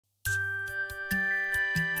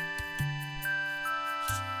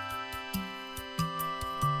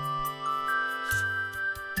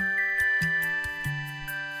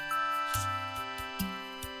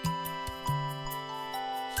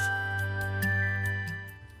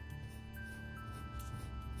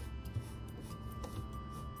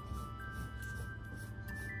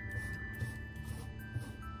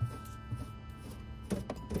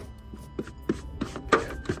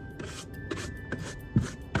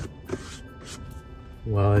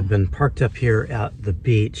Well, I've been parked up here at the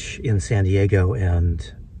beach in San Diego,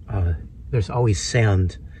 and there's always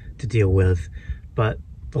sand to deal with, but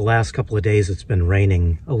the last couple of days it's been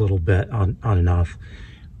raining a little bit on and off.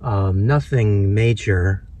 Nothing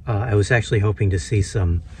major. I was actually hoping to see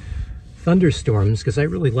some thunderstorms because I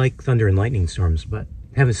really like thunder and lightning storms, but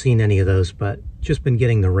haven't seen any of those, but just been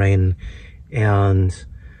getting the rain, and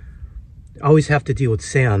always have to deal with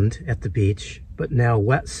sand at the beach, but now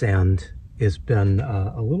wet sand has been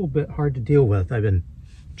a little bit hard to deal with. I've been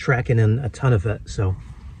tracking in a ton of it, so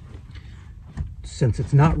since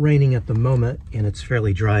it's not raining at the moment and it's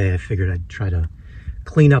fairly dry, I figured I'd try to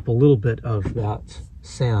clean up a little bit of that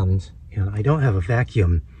sand. And I don't have a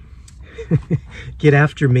vacuum. Get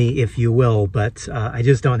after me if you will, but I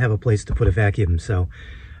just don't have a place to put a vacuum, so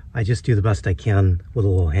I just do the best I can with a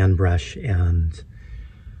little hand brush. And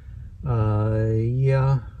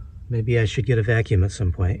yeah, maybe I should get a vacuum at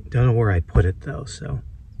some point. Don't know where I put it though, so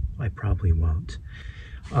I probably won't.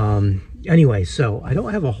 Anyway, so I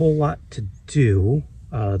don't have a whole lot to do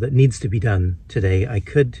that needs to be done today. I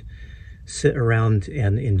could sit around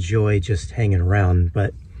and enjoy just hanging around,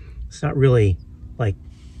 but it's not really like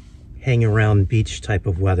hang around beach type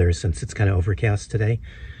of weather since it's kind of overcast today.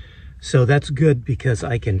 So that's good because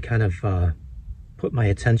I can kind of put my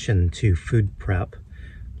attention to food prep.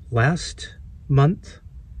 Last month,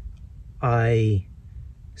 I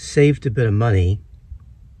saved a bit of money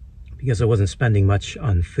because I wasn't spending much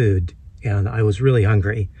on food and I was really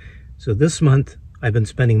hungry. So this month I've been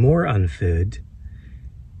spending more on food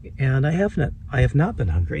and I have not been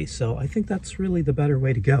hungry. So I think that's really the better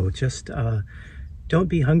way to go. Just don't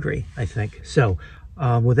be hungry, I think. So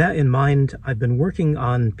with that in mind, I've been working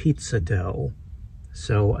on pizza dough.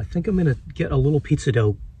 So I think I'm gonna get a little pizza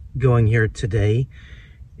dough going here today,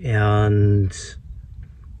 and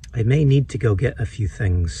I may need to go get a few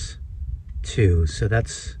things too. So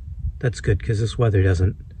that's good because this weather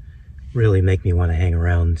doesn't really make me want to hang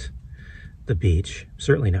around the beach. I'm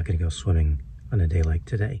certainly not going to go swimming on a day like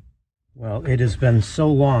today. Well, it has been so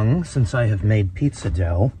long since I have made pizza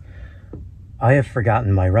dough. I have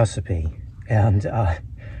forgotten my recipe, and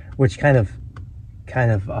which kind of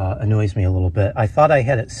annoys me a little bit. I thought I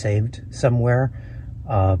had it saved somewhere,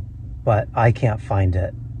 but I can't find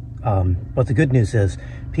it. But the good news is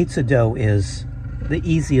pizza dough is the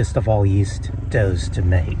easiest of all yeast doughs to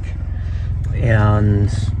make. And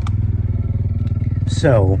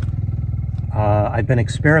so I've been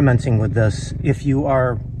experimenting with this. If you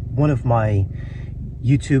are one of my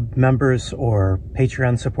YouTube members or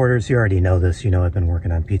Patreon supporters, you already know this. You know I've been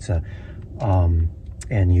working on pizza,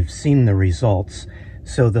 and you've seen the results.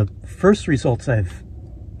 So the first results I've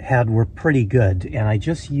had were pretty good, and I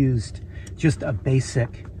just used a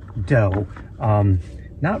basic dough.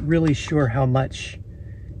 Not really sure how much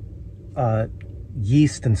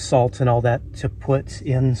yeast and salt and all that to put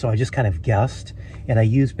in, so I just kind of guessed, and I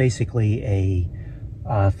used basically a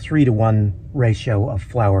 3-to-1 ratio of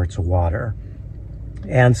flour to water,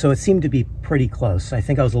 and so it seemed to be pretty close. I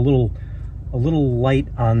think I was a little light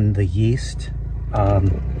on the yeast.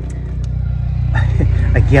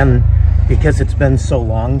 Again, because it's been so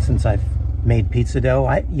long since I've made pizza dough,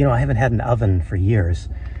 I haven't had an oven for years,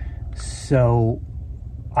 so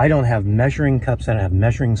I don't have measuring cups, I don't have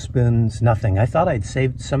measuring spoons, nothing. I thought I'd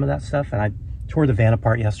saved some of that stuff, and I tore the van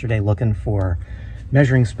apart yesterday looking for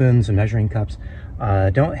measuring spoons and measuring cups.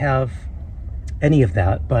 Don't have any of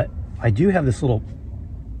that, but I do have this little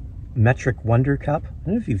metric wonder cup. I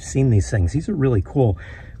don't know if you've seen these things. These are really cool.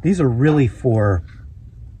 These are really for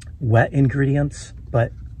wet ingredients,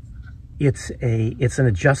 but it's an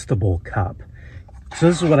adjustable cup. So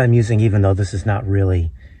this is what I'm using, even though this is not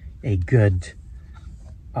really a good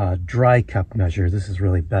dry cup measure. This is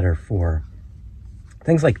really better for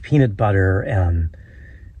things like peanut butter and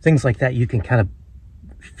things like that. You can kind of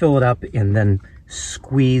fill it up and then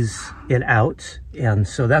squeeze it out, and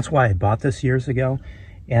so that's why I bought this years ago,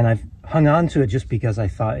 and I've hung on to it just because I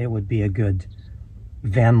thought it would be a good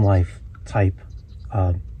van life type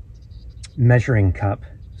measuring cup.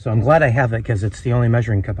 So I'm glad I have it because it's the only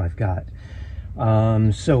measuring cup I've got.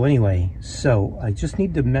 So anyway, so I just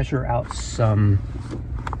need to measure out some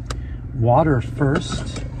water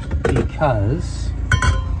first, because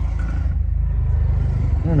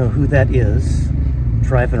I don't know who that is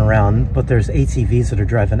driving around, but there's ATVs that are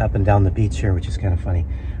driving up and down the beach here, which is kind of funny.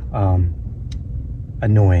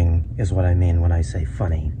 Annoying is what I mean when I say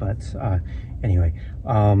funny, but anyway,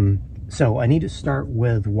 so I need to start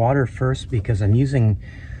with water first because I'm using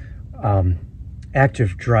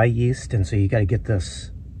active dry yeast, and so you got to get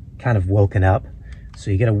this kind of woken up.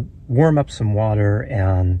 So you got to warm up some water,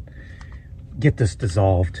 and get this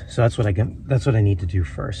dissolved. So that's what I need to do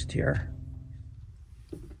first here.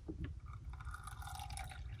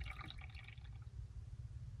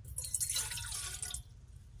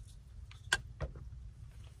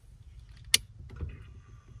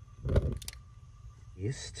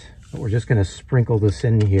 We're just going to sprinkle this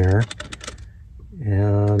in here,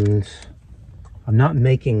 and I'm not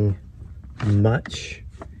making much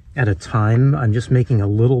at a time. I'm just making a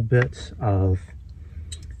little bit of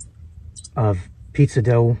pizza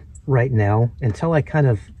dough right now until I kind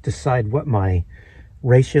of decide what my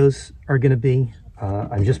ratios are going to be.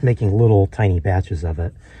 I'm just making little tiny batches of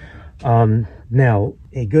it. Now,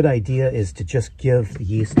 a good idea is to just give the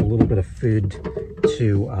yeast a little bit of food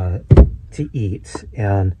to eat.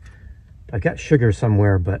 And I've got sugar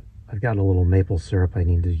somewhere, but I've got a little maple syrup I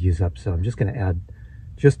need to use up. So I'm just going to add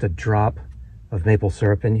just a drop of maple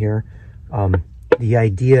syrup in here. The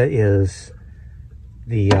idea is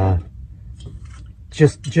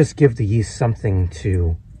just give the yeast something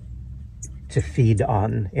to feed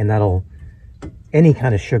on, and any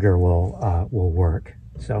kind of sugar will work.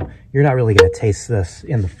 So you're not really going to taste this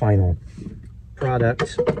in the final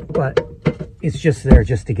product, but it's just there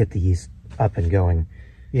just to get the yeast up and going.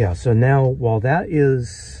 Yeah, so now while that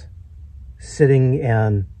is sitting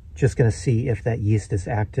and just going to see if that yeast is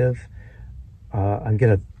active, I'm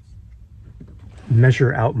going to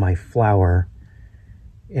measure out my flour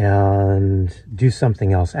and do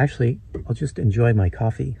something else. Actually, I'll just enjoy my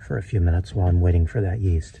coffee for a few minutes while I'm waiting for that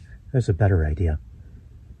yeast. There's a better idea.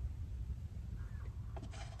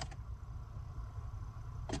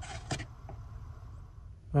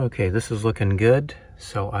 Okay, this is looking good,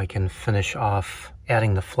 so I can finish off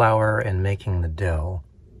adding the flour and making the dough.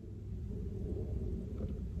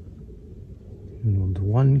 And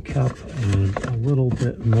 1 cup, I need a little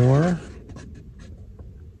bit more.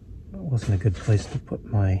 That wasn't a good place to put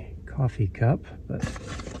my coffee cup, but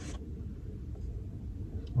as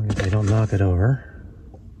long as I don't knock it over.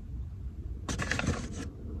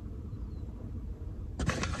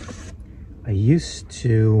 I used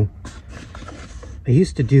to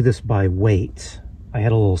do this by weight. I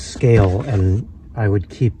had a little scale, and I would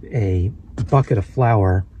keep a bucket of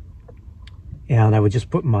flour, and I would just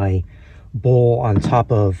put my bowl on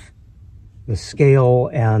top of the scale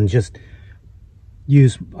and just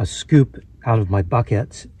use a scoop out of my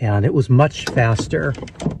bucket, and it was much faster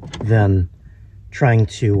than trying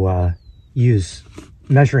to use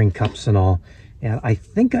measuring cups and all. And I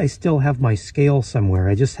think I still have my scale somewhere.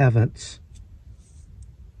 I just haven't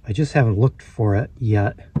looked for it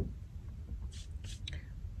yet.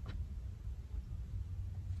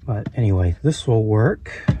 But anyway, this will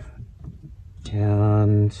work.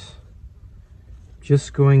 And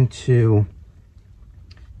just going to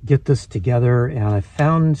get this together. And I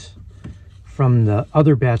found from the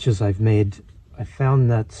other batches I've made, I found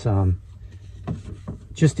that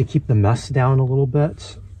just to keep the mess down a little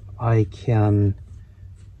bit, I can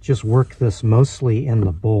just work this mostly in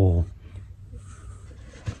the bowl.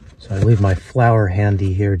 So I leave my flour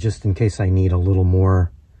handy here just in case I need a little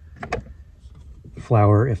more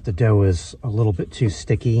flour if the dough is a little bit too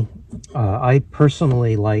sticky. I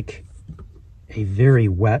personally like a very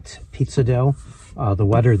wet pizza dough. The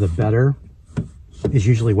wetter the better is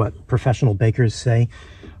usually what professional bakers say.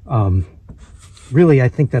 Really, I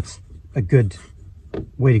think that's a good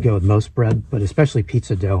way to go with most bread, but especially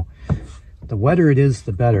pizza dough. The wetter it is,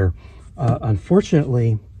 the better.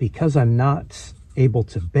 Unfortunately, because I'm not able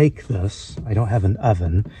to bake this, I don't have an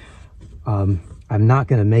oven, I'm not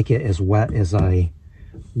going to make it as wet as I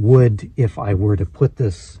would if I were to put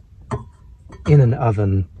this in an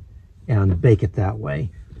oven and bake it that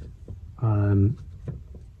way.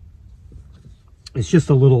 It's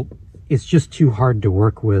just too hard to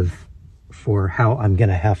work with for how I'm going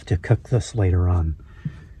to have to cook this later on.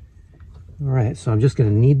 All right, so I'm just going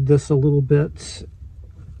to knead this a little bit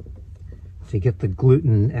to get the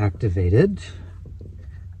gluten activated.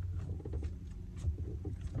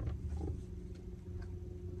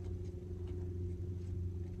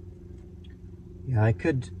 Yeah, I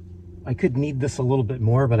could knead this a little bit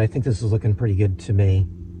more, but I think this is looking pretty good to me.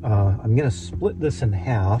 I'm going to split this in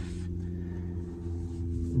half,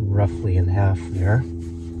 roughly in half there.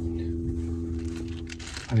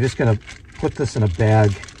 I'm just going to put this in a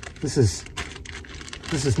bag. This is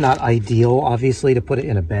not ideal, obviously, to put it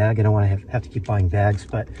in a bag. I don't want to have to keep buying bags,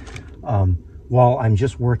 but while I'm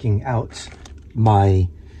just working out my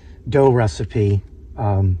dough recipe,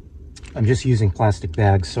 I'm just using plastic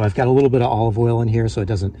bags. So I've got a little bit of olive oil in here so it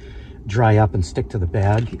doesn't dry up and stick to the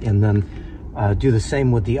bag. And then do the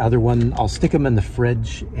same with the other one. I'll stick them in the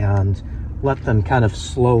fridge and let them kind of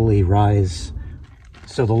slowly rise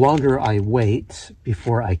So the longer I wait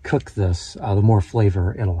before I cook this, the more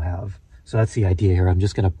flavor it'll have. So that's the idea here. I'm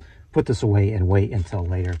just going to put this away and wait until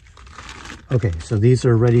later. Okay, so these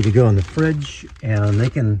are ready to go in the fridge, and they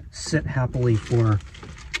can sit happily for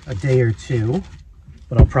a day or two,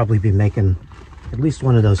 but I'll probably be making at least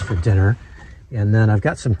one of those for dinner. And then I've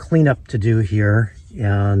got some cleanup to do here,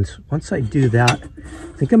 and once I do that,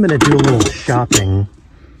 I think I'm going to do a little shopping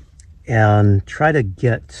and try to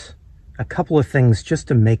get a couple of things just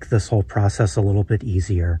to make this whole process a little bit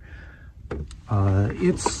easier.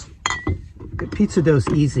 Pizza dough's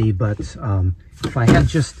easy, but if I had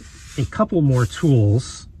just a couple more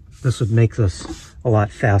tools, this would make this a lot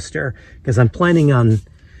faster, because I'm planning on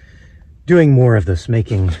doing more of this,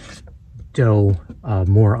 making dough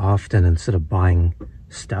more often instead of buying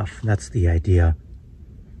stuff. That's the idea.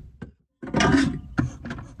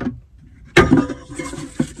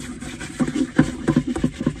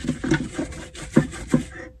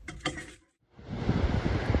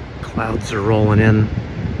 Clouds are rolling in.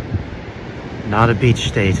 Not a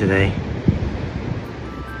beach day today.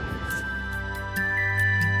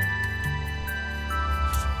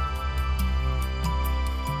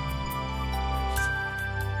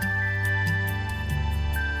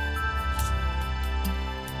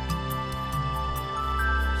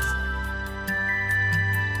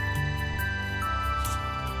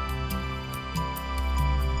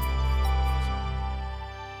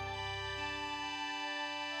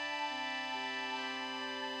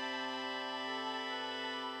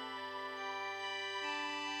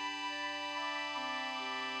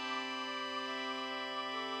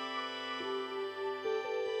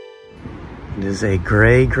 It is a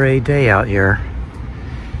gray, gray day out here.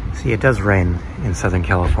 See, it does rain in Southern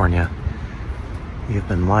California. You've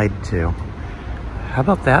been lied to. How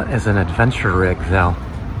about that as an adventure rig, though?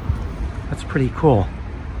 That's pretty cool.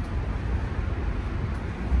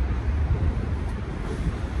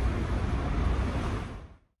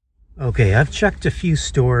 Okay, I've checked a few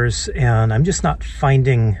stores, and I'm just not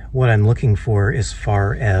finding what I'm looking for as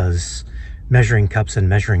far as measuring cups and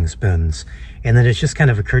measuring spoons. And then it's just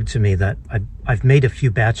kind of occurred to me that I've made a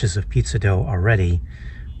few batches of pizza dough already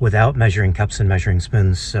without measuring cups and measuring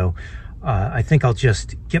spoons. So I think I'll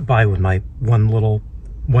just get by with my one little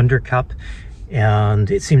Wonder Cup,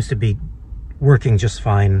 and it seems to be working just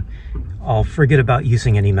fine. I'll forget about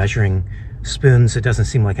using any measuring spoons. It doesn't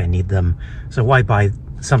seem like I need them. So why buy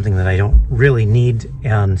something that I don't really need?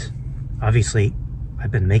 And obviously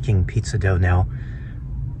I've been making pizza dough now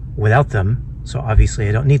without them, so obviously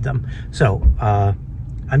I don't need them. So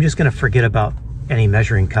I'm just going to forget about any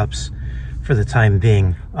measuring cups for the time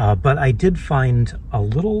being. But I did find a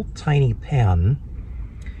little tiny pan,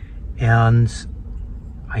 and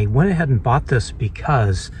I went ahead and bought this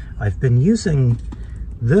because I've been using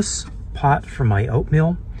this pot for my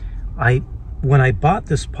oatmeal. When I bought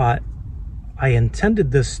this pot, I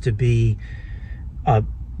intended this to be a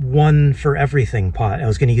one for everything pot. I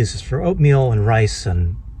was going to use this for oatmeal and rice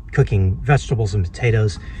and cooking vegetables and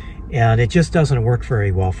potatoes, and it just doesn't work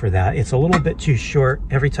very well for that. It's a little bit too short.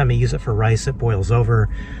 Every time I use it for rice, it boils over.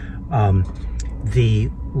 The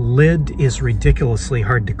lid is ridiculously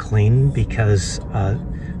hard to clean because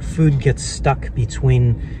food gets stuck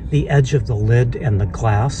between the edge of the lid and the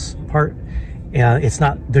glass part, and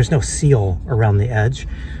there's no seal around the edge.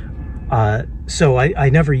 So I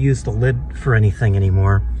never use the lid for anything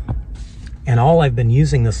anymore, and all I've been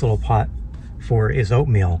using this little pot for is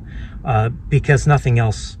oatmeal, because nothing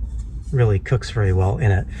else really cooks very well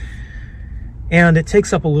in it, and it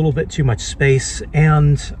takes up a little bit too much space.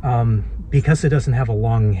 And because it doesn't have a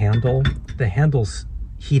long handle, the handles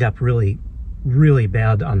heat up really, really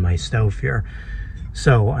bad on my stove here.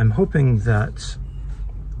 So I'm hoping that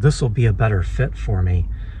this will be a better fit for me.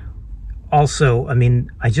 Also, I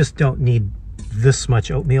mean, I just don't need this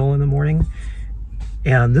much oatmeal in the morning,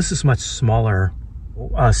 and this is much smaller.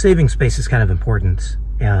 Saving space is kind of important,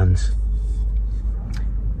 and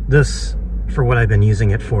this, for what I've been using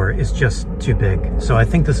it for, is just too big. So I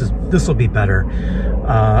think this will be better.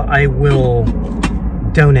 I will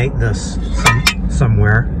donate this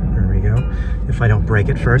somewhere. There we go. If I don't break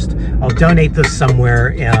it first, I'll donate this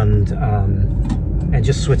somewhere and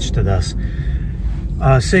just switch to this.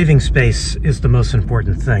 Saving space is the most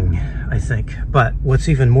important thing, I think. But what's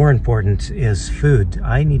even more important is food.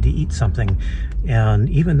 I need to eat something. And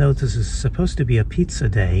even though this is supposed to be a pizza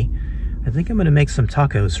day, I think I'm going to make some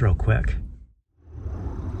tacos real quick.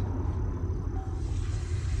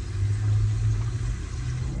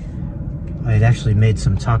 I had actually made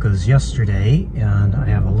some tacos yesterday, and I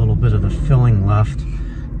have a little bit of the filling left.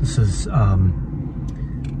 This is a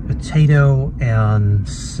potato and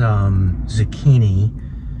some zucchini,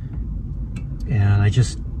 and I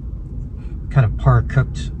just kind of par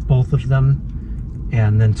cooked both of them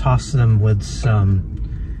and then tossed them with some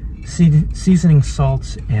seasoning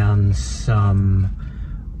salt and some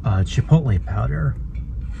chipotle powder,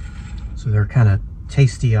 so they're kind of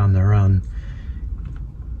tasty on their own.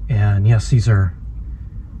 And yes, these are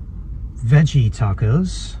veggie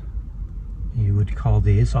tacos, you would call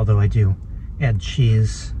these, although I do add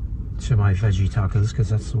cheese to my veggie tacos because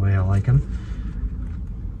that's the way I like them.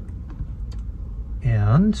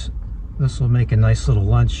 And this will make a nice little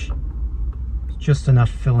lunch, just enough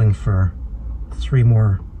filling for 3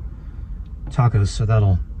 more tacos, so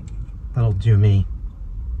that'll do me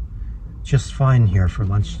just fine here for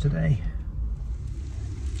lunch today.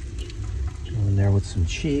 Go in there with some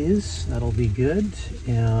cheese, that'll be good.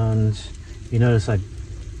 And you notice I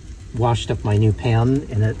washed up my new pan,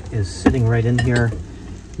 and it is sitting right in here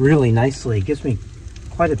really nicely. It gives me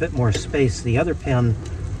quite a bit more space. The other pan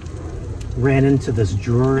ran into this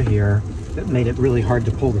drawer here that made it really hard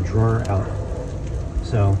to pull the drawer out.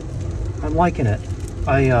 So I'm liking it.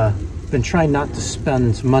 I've been trying not to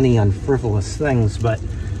spend money on frivolous things, but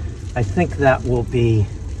I think that will be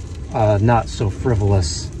not so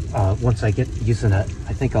frivolous once I get using it.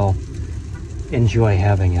 I think I'll enjoy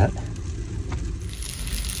having it.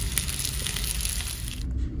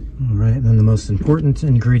 All right, then the most important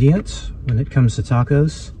ingredient when it comes to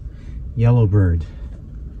tacos, Yellowbird.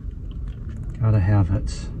 Gotta have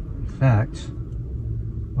it. In fact,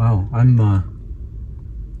 wow, I'm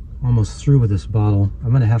almost through with this bottle.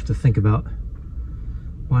 I'm gonna have to think about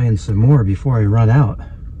buying some more before I run out.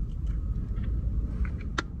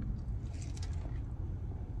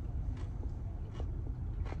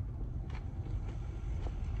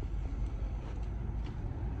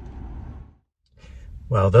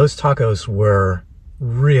 Well, those tacos were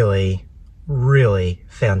really, really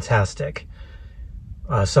fantastic.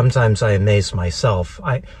 Sometimes I amaze myself.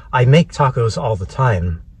 I make tacos all the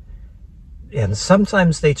time, and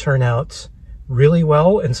sometimes they turn out really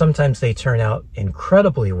well, and sometimes they turn out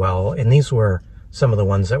incredibly well, and these were some of the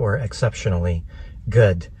ones that were exceptionally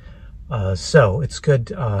good. So it's good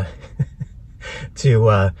to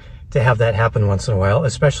have that happen once in a while,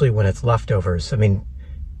 especially when it's leftovers. I mean,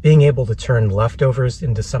 being able to turn leftovers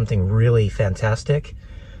into something really fantastic,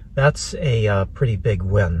 that's a pretty big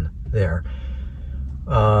win there.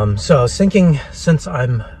 So I was thinking, since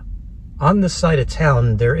I'm on this side of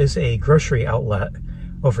town, there is a grocery outlet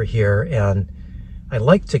over here, and I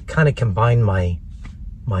like to kind of combine my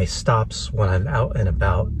stops when I'm out and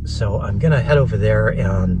about. So I'm gonna head over there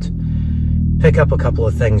and pick up a couple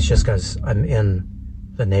of things just because I'm in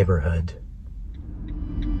the neighborhood.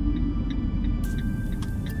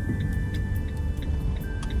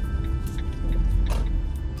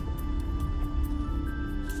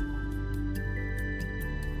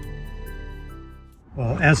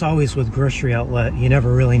 Well, as always with grocery outlet, you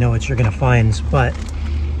never really know what you're going to find, but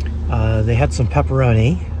they had some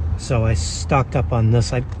pepperoni, so I stocked up on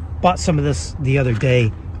this. I bought some of this the other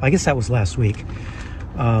day. I guess that was last week.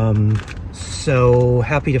 So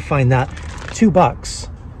happy to find that. $2.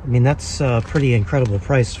 I mean, that's a pretty incredible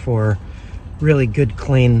price for really good,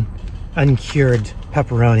 clean, uncured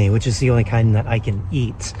pepperoni, which is the only kind that I can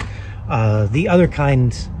eat. The other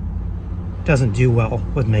kind doesn't do well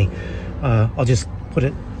with me. I'll just put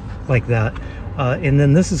it like that. And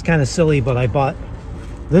then this is kind of silly, but I bought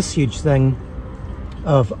this huge thing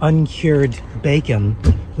of uncured bacon.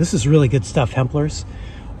 This is really good stuff, Hempler's.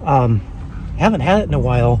 Haven't had it in a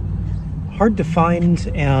while. Hard to find,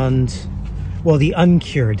 and well, the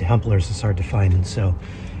uncured Hempler's is hard to find. So,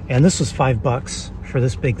 and this was $5 for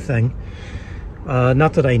this big thing.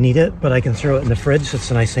 Not that I need it, but I can throw it in the fridge. That's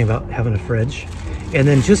the nice thing about having a fridge. And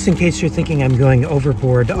then, just in case you're thinking I'm going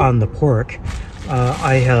overboard on the pork,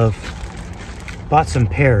 I have bought some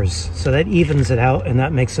pears, so that evens it out, and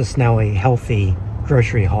that makes us now a healthy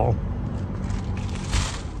grocery haul.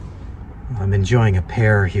 I'm enjoying a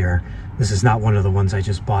pear here. This is not one of the ones I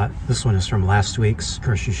just bought. This one is from last week's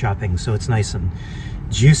grocery shopping, so it's nice and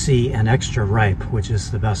juicy and extra ripe, which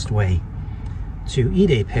is the best way to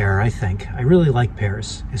eat a pear, I think. I really like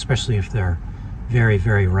pears, especially if they're very,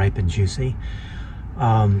 very ripe and juicy.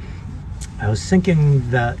 I was thinking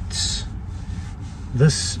that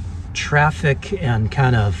this traffic and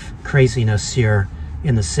kind of craziness here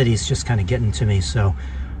in the city is just kind of getting to me. So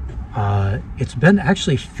it's been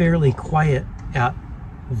actually fairly quiet at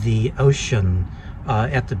the ocean,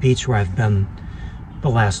 at the beach where I've been the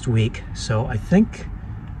last week. So I think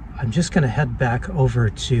I'm just going to head back over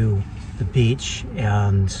to the beach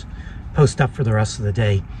and post up for the rest of the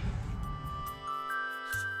day.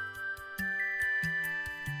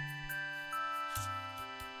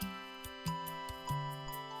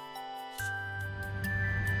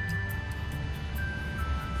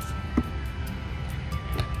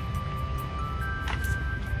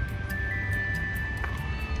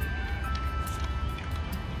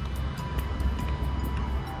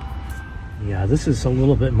 Yeah, this is a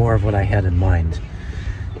little bit more of what I had in mind.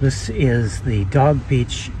 This is the dog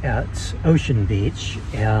beach at Ocean Beach,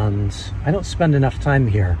 and I don't spend enough time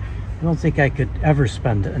here. I don't think I could ever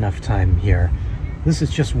spend enough time here. This is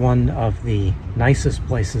just one of the nicest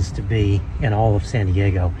places to be in all of San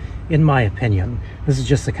Diego, in my opinion. This is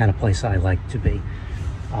just the kind of place I like to be.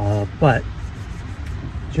 But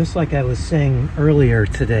just like I was saying earlier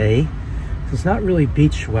today, it's not really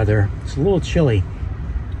beach weather. It's a little chilly.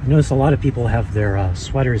 I notice a lot of people have their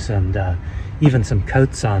sweaters and even some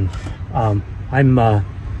coats on. I'm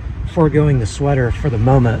foregoing the sweater for the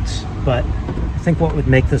moment, but I think what would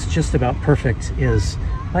make this just about perfect is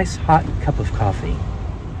a nice hot cup of coffee.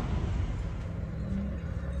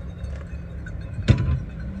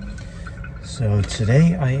 So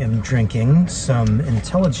today I am drinking some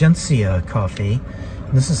Intelligentsia coffee.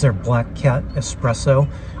 This is their Black Cat Espresso.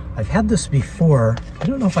 I've had this before. I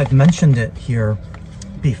don't know if I've mentioned it here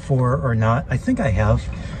before or not. I think I have,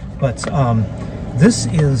 but this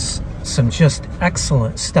is some just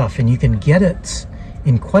excellent stuff, and you can get it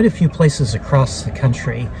in quite a few places across the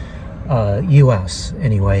country, US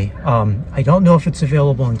anyway. I don't know if it's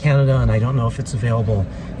available in Canada, and I don't know if it's available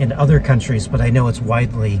in other countries, but I know it's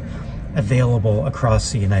widely available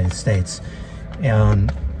across the United States.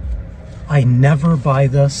 And I never buy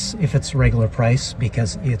this if it's regular price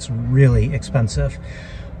because it's really expensive.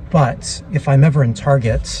 But if I'm ever in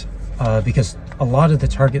Target, because a lot of the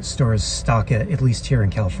Target stores stock it, at least here in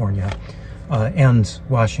California and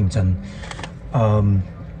Washington.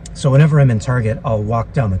 So whenever I'm in Target, I'll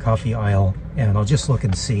walk down the coffee aisle and I'll just look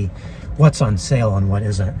and see what's on sale and what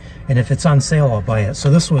isn't. And if it's on sale, I'll buy it.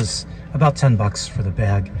 So this was about 10 bucks for the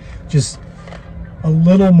bag. Just a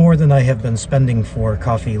little more than I have been spending for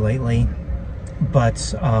coffee lately.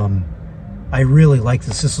 But I really like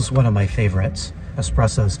this. This is one of my favorites.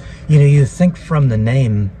 Espressos. You know, you think from the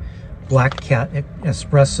name Black Cat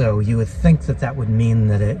Espresso, you would think that that would mean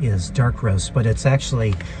that it is dark roast, but it's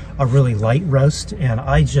actually a really light roast, and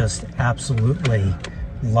I just absolutely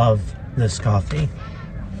love this coffee.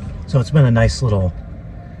 So it's been a nice little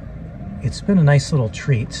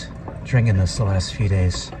treat drinking this the last few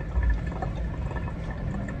days.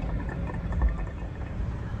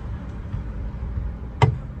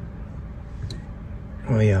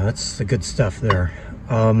 Oh yeah, that's the good stuff there.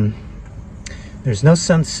 There's no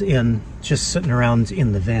sense in just sitting around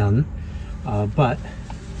in the van, but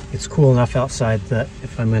it's cool enough outside that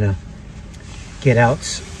if I'm gonna get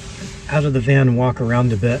out of the van and walk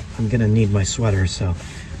around a bit, I'm gonna need my sweater, so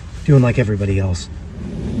doing like everybody else.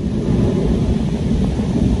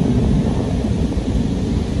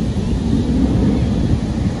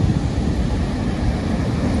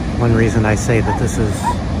 One reason I say that this is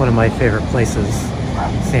one of my favorite places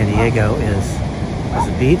in San Diego is there's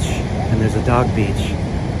a beach and there's a dog beach.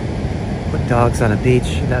 Put dogs on a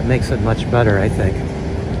beach, that makes it much better, I think.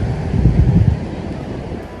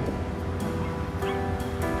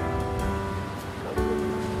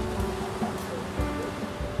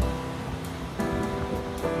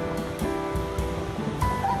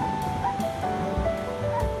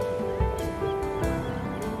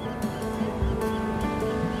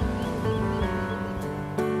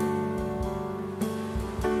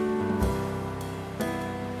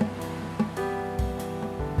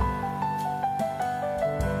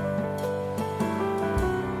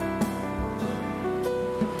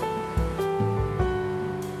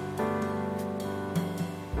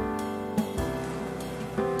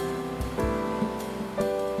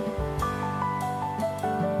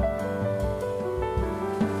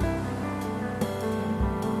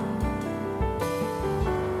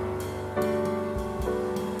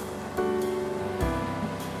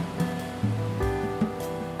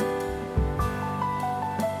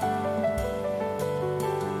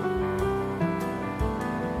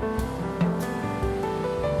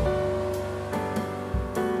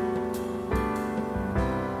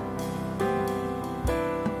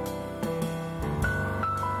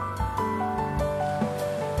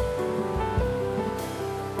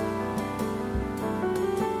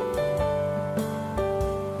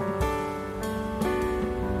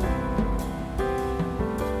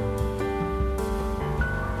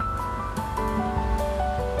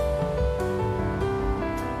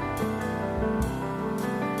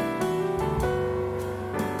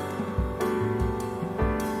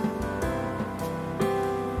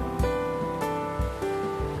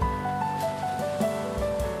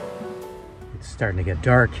 Starting to get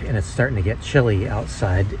dark and it's starting to get chilly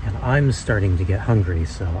outside, and I'm starting to get hungry,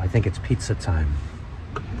 so I think it's pizza time.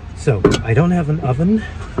 So I don't have an oven,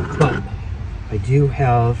 but I do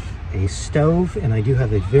have a stove and I do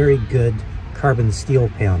have a very good carbon steel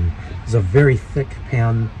pan. It's a very thick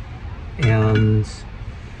pan, and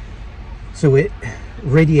so it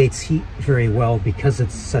radiates heat very well because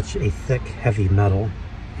it's such a thick, heavy metal.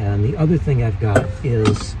 And the other thing I've got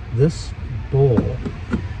is this bowl.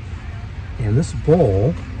 And this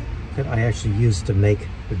bowl that I actually used to make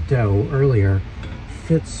the dough earlier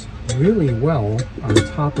fits really well on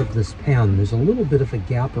top of this pan. There's a little bit of a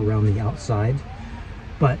gap around the outside,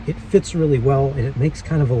 but it fits really well, and it makes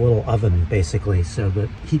kind of a little oven basically, so the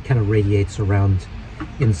heat kind of radiates around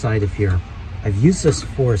inside of here. I've used this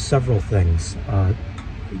for several things,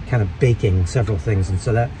 kind of baking several things, and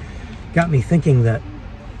so that got me thinking that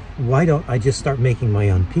why don't I just start making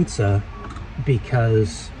my own pizza,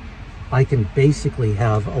 because I can basically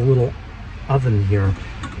have a little oven here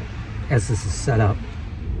as this is set up.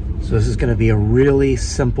 So this is going to be a really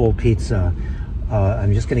simple pizza.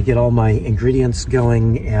 I'm just going to get all my ingredients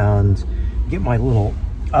going and get my little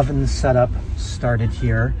oven set up started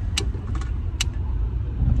here.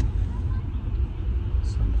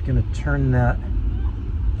 So I'm going to turn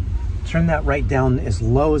that right down as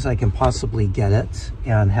low as I can possibly get it,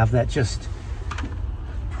 and have that just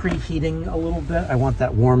preheating a little bit. I want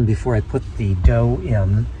that warm before I put the dough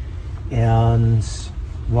in. And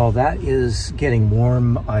while that is getting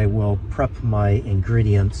warm, I will prep my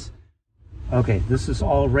ingredients. Okay, this is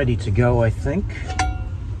all ready to go, I think.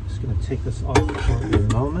 Just gonna take this off for a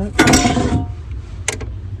moment.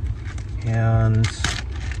 And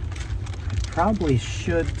I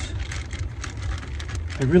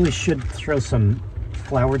really should throw some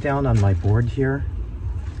flour down on my board here.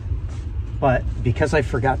 But because I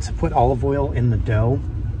forgot to put olive oil in the dough,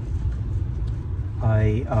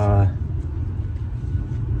 I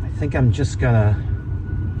think I'm just gonna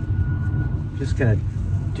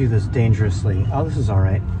do this dangerously. Oh, this is all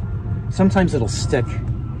right. Sometimes it'll stick,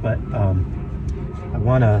 but I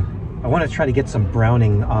wanna try to get some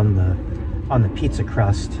browning on the pizza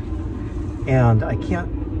crust, and I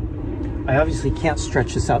obviously can't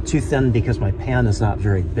stretch this out too thin because my pan is not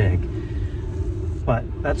very big, but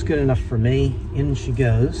that's good enough for me. In she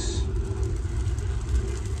goes.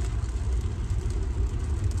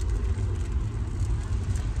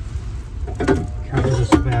 Cover this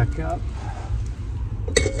back up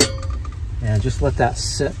and just let that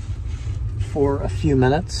sit for a few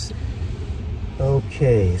minutes.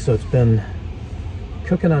 Okay, so it's been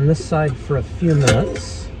cooking on this side for a few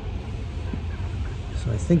minutes.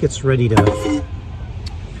 So I think it's ready to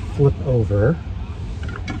flip over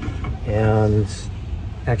and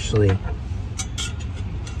actually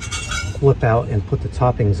flip out and put the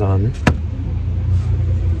toppings on.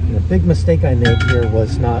 And the big mistake I made here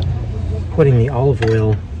was not putting the olive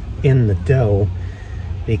oil in the dough,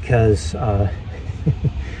 because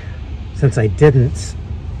since I didn't,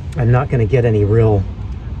 I'm not going to get any real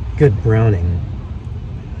good browning.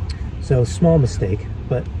 So small mistake,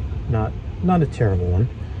 but not a terrible one.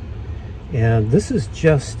 And this is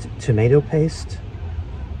just tomato paste.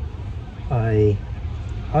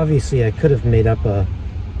 Obviously I could have made up a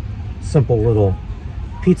simple little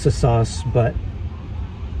pizza sauce, but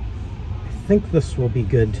I think this will be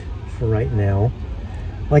good for right now.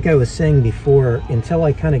 Like I was saying before, until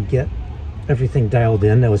I kind of get everything dialed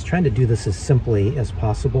in, I was trying to do this as simply as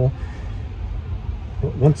possible.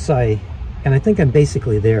 But once and I think I'm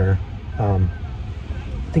basically there. I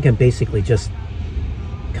think I'm basically just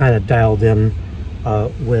kind of dialed in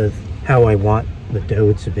with how I want the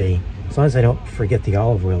dough to be, as long as I don't forget the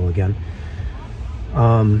olive oil again.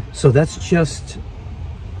 So that's just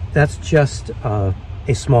a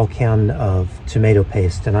small can of tomato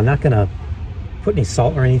paste, and I'm not gonna put any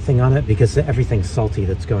salt or anything on it because everything's salty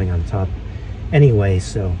that's going on top anyway,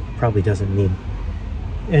 so probably doesn't need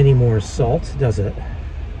any more salt, does it?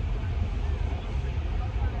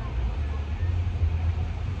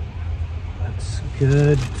 That's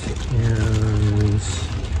good. And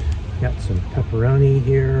got some pepperoni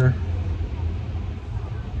here.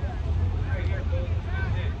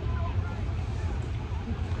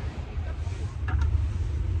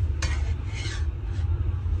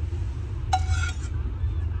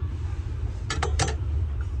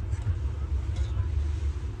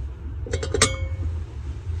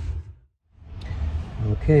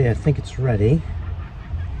 Okay, I think it's ready.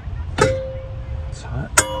 It's hot.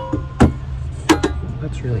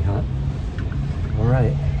 That's really hot. All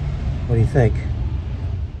right, what do you think?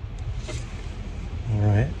 All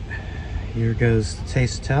right, here goes the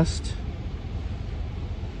taste test.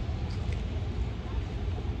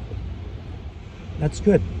 That's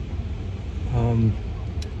good.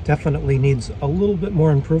 Definitely needs a little bit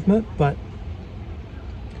more improvement, but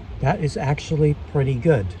that is actually pretty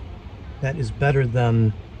good. That is better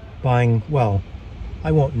than buying, well,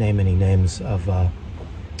 I won't name any names of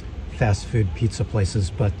fast food pizza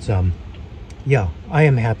places, but yeah, I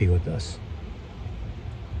am happy with this.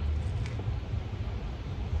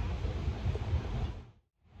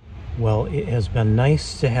 Well, it has been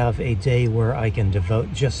nice to have a day where I can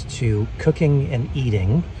devote just to cooking and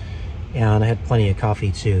eating, and I had plenty of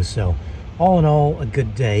coffee too, so all in all, a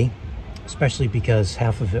good day, especially because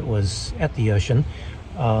half of it was at the ocean.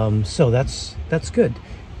 So that's good,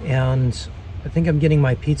 and I think I'm getting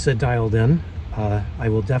my pizza dialed in. I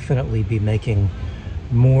will definitely be making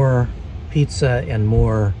more pizza and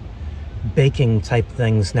more baking type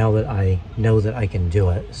things now that I know that I can do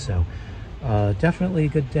it. So definitely a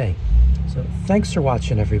good day. So thanks for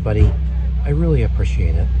watching, everybody. I really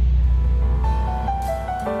appreciate it.